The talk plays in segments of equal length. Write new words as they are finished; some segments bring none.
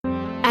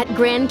At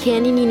Grand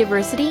Canyon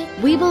University,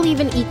 we believe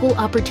in equal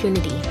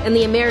opportunity, and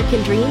the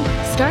American dream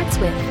starts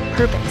with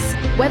purpose.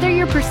 Whether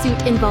your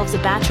pursuit involves a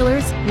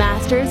bachelor's,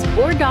 master's,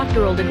 or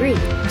doctoral degree,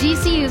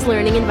 GCU's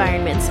learning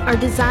environments are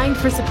designed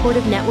for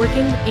supportive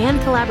networking and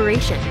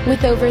collaboration.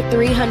 With over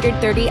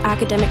 330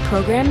 academic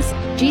programs,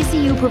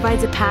 GCU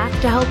provides a path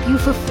to help you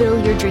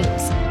fulfill your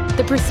dreams.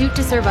 The pursuit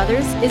to serve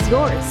others is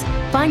yours.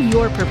 Find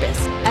your purpose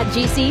at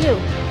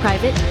GCU.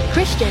 Private,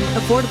 Christian,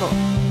 affordable.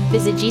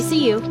 Visit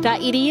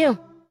gcu.edu.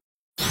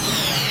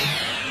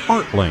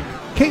 ArtLink.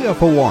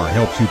 KFOR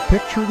helps you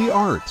picture the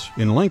arts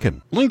in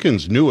Lincoln.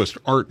 Lincoln's newest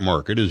art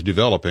market is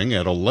developing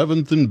at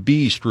 11th and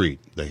B Street,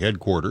 the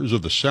headquarters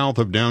of the South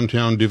of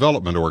Downtown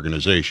Development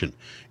Organization.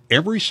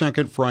 Every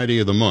second Friday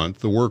of the month,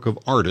 the work of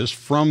artists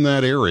from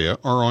that area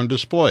are on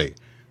display.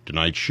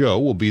 Tonight's show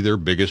will be their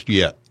biggest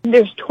yet.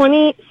 There's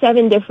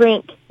 27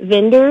 different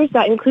vendors.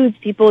 That includes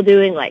people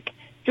doing like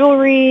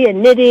jewelry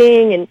and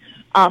knitting and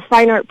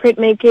fine art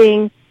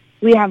printmaking.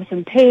 We have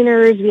some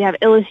painters, we have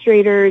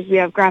illustrators, we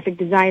have graphic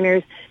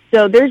designers.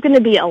 So there's going to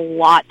be a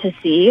lot to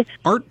see.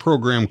 Art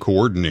Program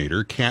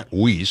Coordinator Kat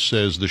Weiss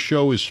says the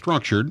show is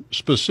structured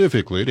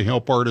specifically to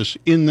help artists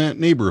in that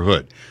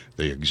neighborhood.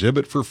 They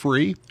exhibit for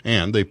free,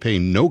 and they pay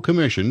no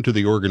commission to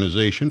the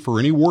organization for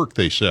any work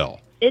they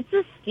sell. It's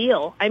a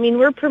steal. I mean,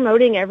 we're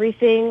promoting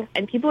everything,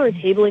 and people are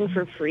tabling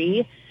for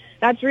free.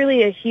 That's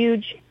really a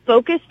huge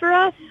focus for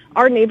us.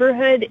 Our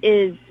neighborhood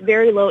is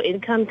very low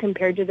income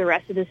compared to the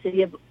rest of the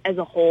city as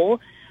a whole,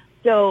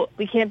 so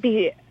we can't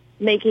be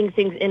making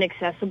things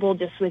inaccessible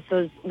just with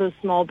those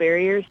small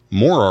barriers.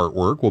 More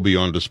artwork will be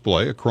on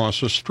display across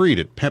the street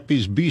at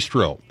Pepe's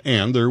Bistro,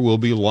 and there will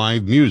be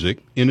live music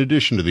in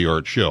addition to the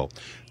art show.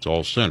 It's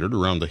all centered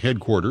around the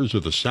headquarters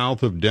of the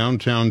South of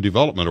Downtown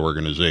Development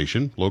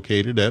Organization,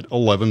 located at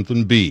 11th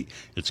and B.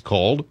 It's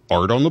called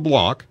Art on the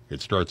Block.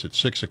 It starts at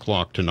 6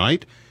 o'clock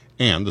tonight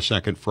and the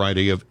second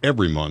Friday of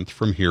every month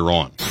from here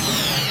on.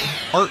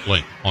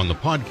 ArtLink on the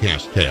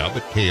podcast tab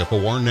at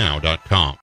kfornow.com.